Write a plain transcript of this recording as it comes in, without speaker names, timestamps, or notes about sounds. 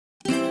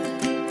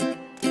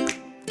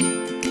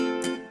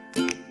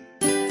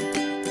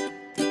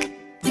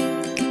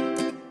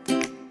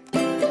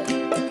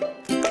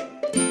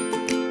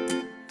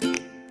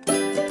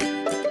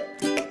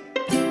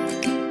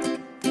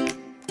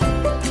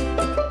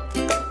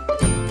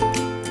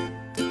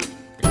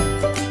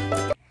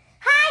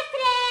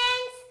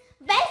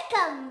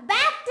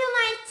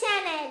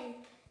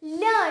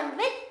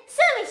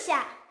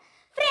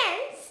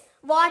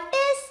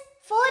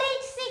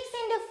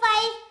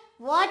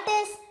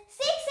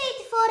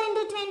684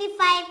 into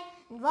 25?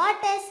 What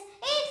is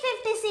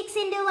 856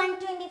 into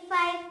 125?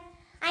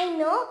 I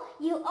know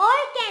you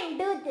all can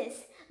do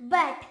this,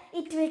 but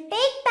it will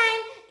take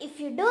time if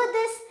you do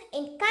this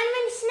in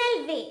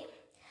conventional way.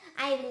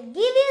 I will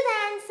give you the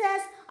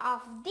answers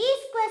of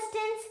these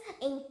questions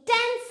in 10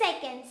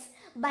 seconds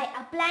by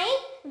applying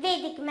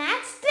Vedic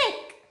maths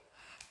trick.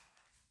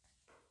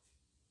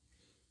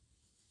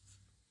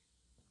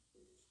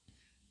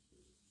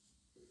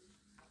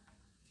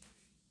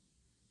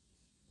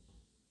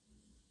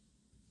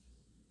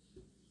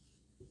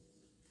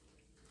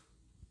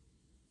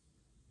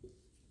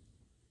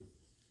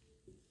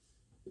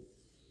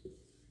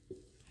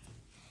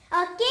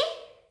 Okay?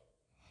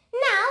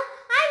 Now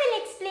I will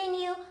explain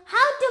you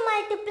how to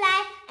multiply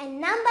a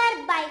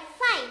number by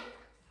 5.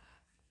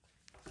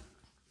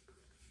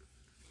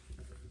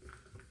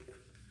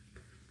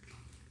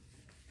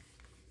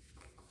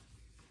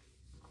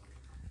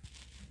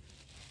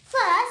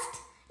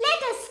 First,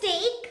 let us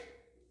take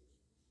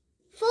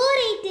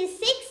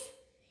 486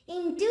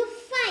 into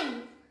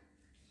 5.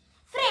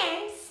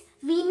 Friends,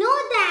 we know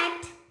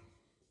that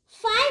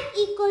 5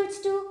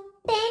 equals to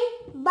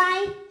 10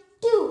 by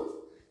 2.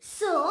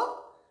 So,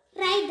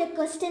 write the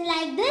question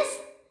like this.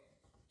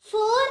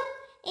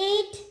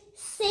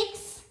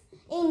 486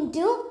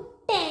 into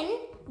 10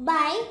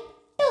 by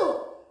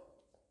 2.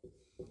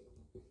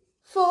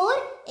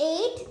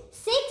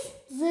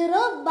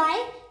 4860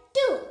 by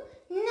 2.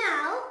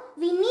 Now,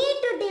 we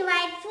need to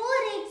divide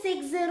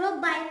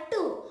 4860 by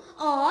 2,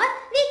 or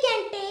we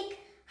can take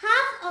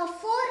half of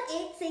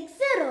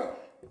 4860.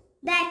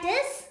 That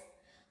is,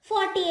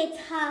 48's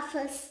half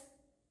is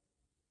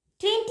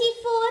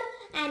 24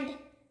 and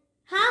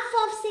half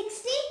of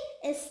 60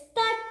 is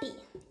 30.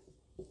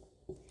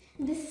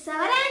 This is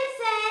our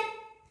answer.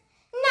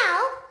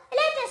 Now,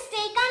 let us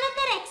take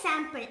another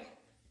example.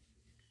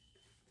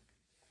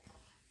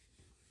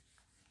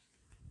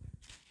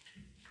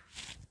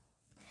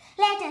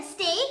 Let us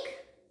take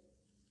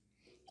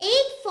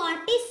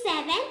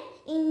 847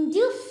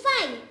 into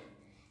 5.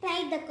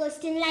 Write the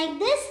question like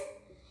this.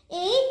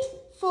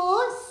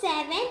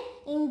 847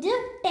 into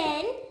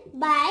 10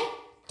 by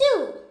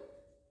 2.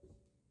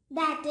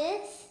 That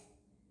is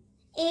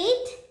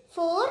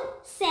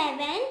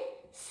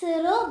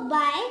 8470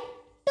 by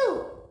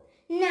 2.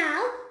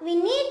 Now we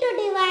need to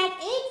divide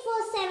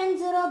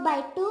 8470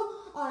 by 2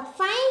 or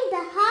find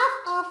the half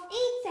of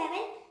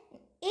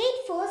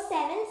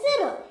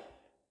 8470.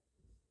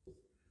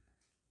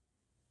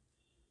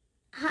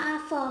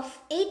 Half of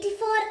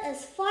 84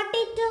 is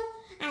 42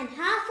 and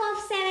half of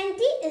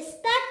 70 is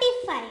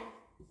 35.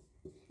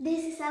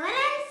 This is our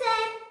answer.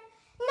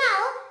 Now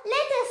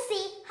let us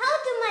see how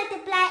to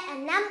multiply a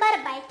number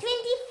by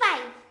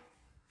 25.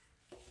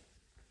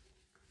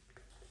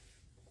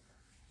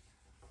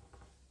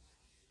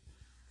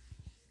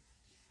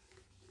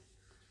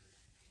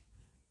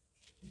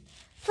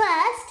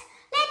 First,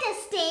 let us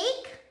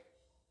take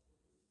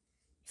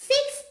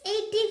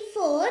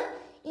 684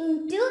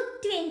 into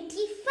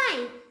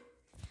 25.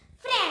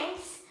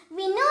 Friends,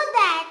 we know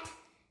that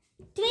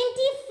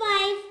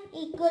 25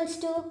 equals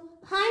to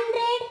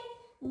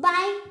 100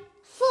 by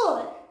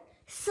 4.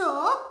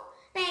 So,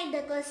 write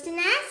the question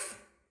as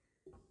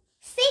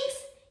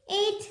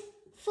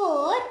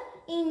 684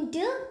 into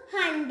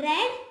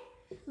 100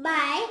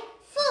 by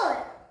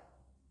 4.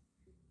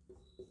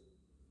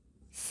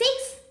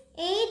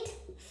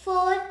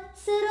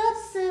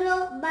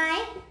 68400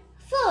 by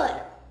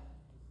 4.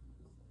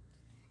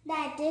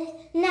 That is,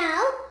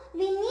 now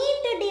we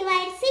need to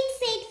divide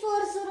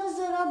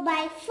 68400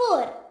 by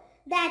 4.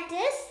 That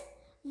is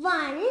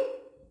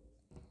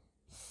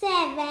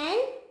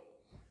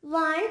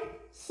 17100.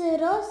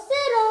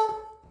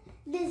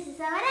 This is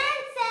our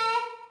answer.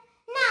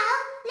 Now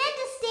let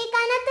us take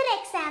another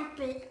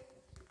example.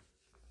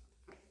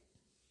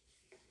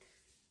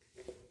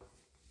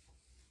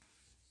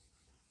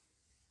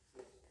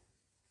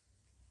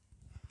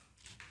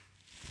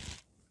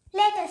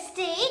 Let us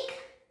take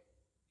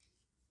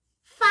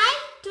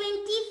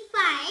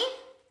 525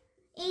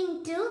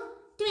 into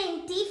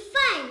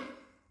 25.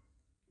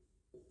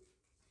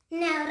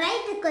 Now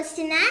write the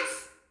question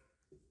as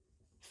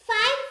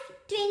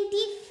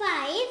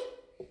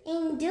 525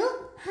 into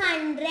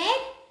 100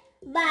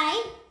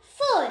 by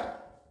 4.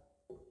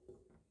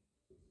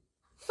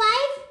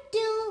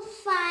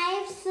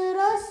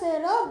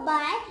 52500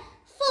 by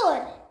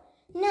 4.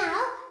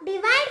 Now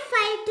divide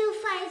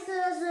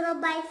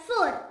 52500 by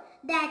 4.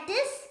 That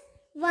is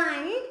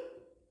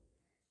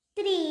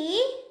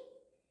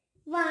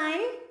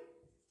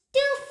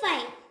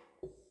 13125.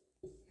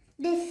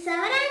 This is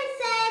our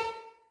answer.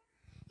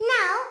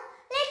 Now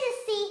let us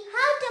see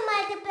how to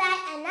multiply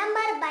a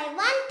number by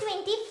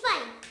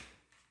 125.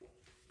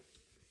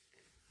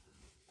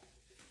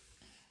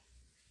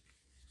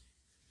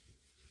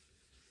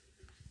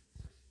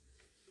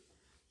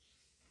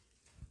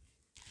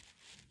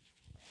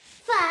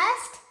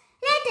 First,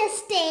 let us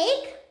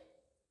take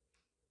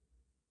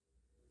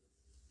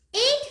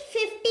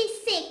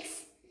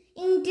 856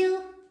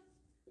 into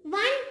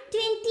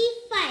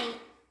 125.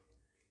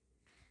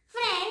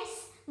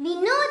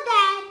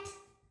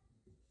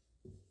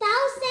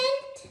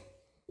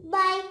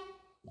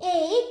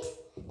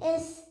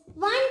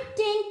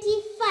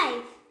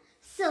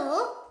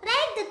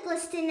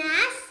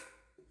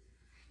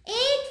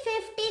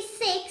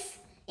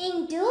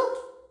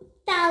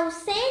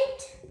 1000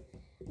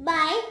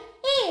 by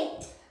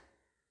 8.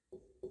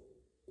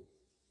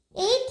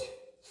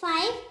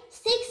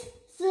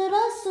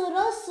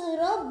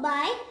 856,000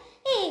 by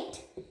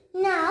 8.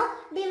 Now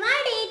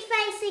divide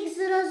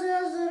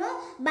 856,000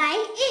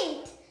 by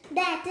 8.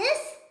 That is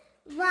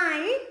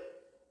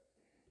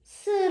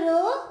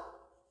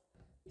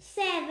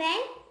 107,000.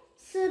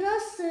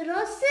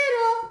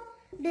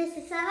 This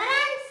is our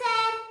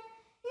answer.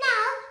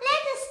 Now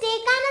let us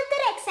take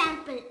another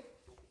example.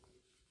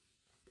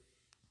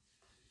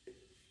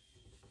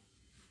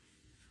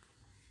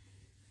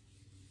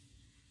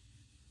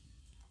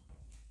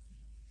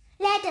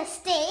 Let us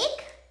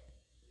take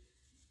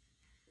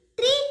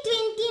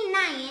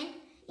 329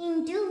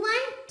 into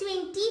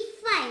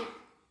 125.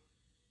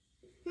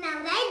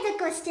 Now write the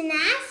question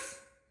as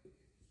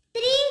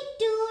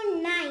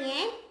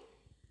 329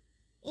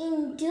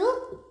 into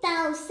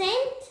 1000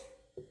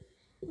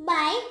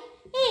 by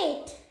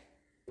 8.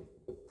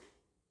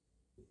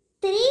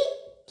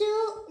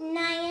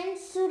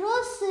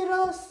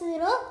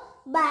 329,000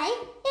 by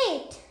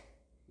 8.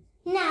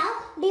 Now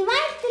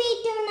divide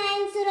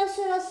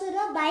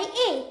 329,000 by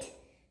 8.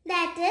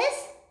 That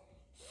is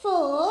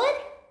 4,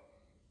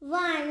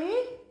 1,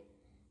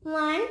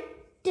 1,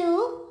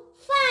 2,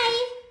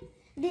 5.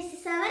 This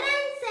is our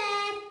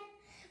answer.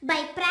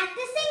 By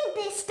practicing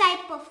this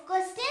type of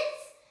questions,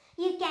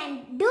 you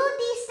can do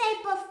these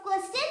type of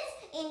questions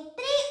in 3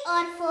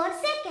 or 4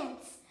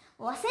 seconds.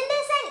 Wasn't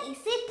this an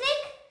easy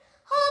trick?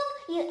 Hope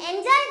you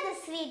enjoyed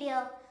this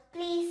video.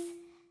 Please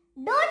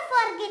don't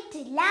forget to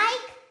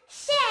like,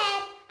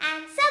 share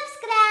and subscribe.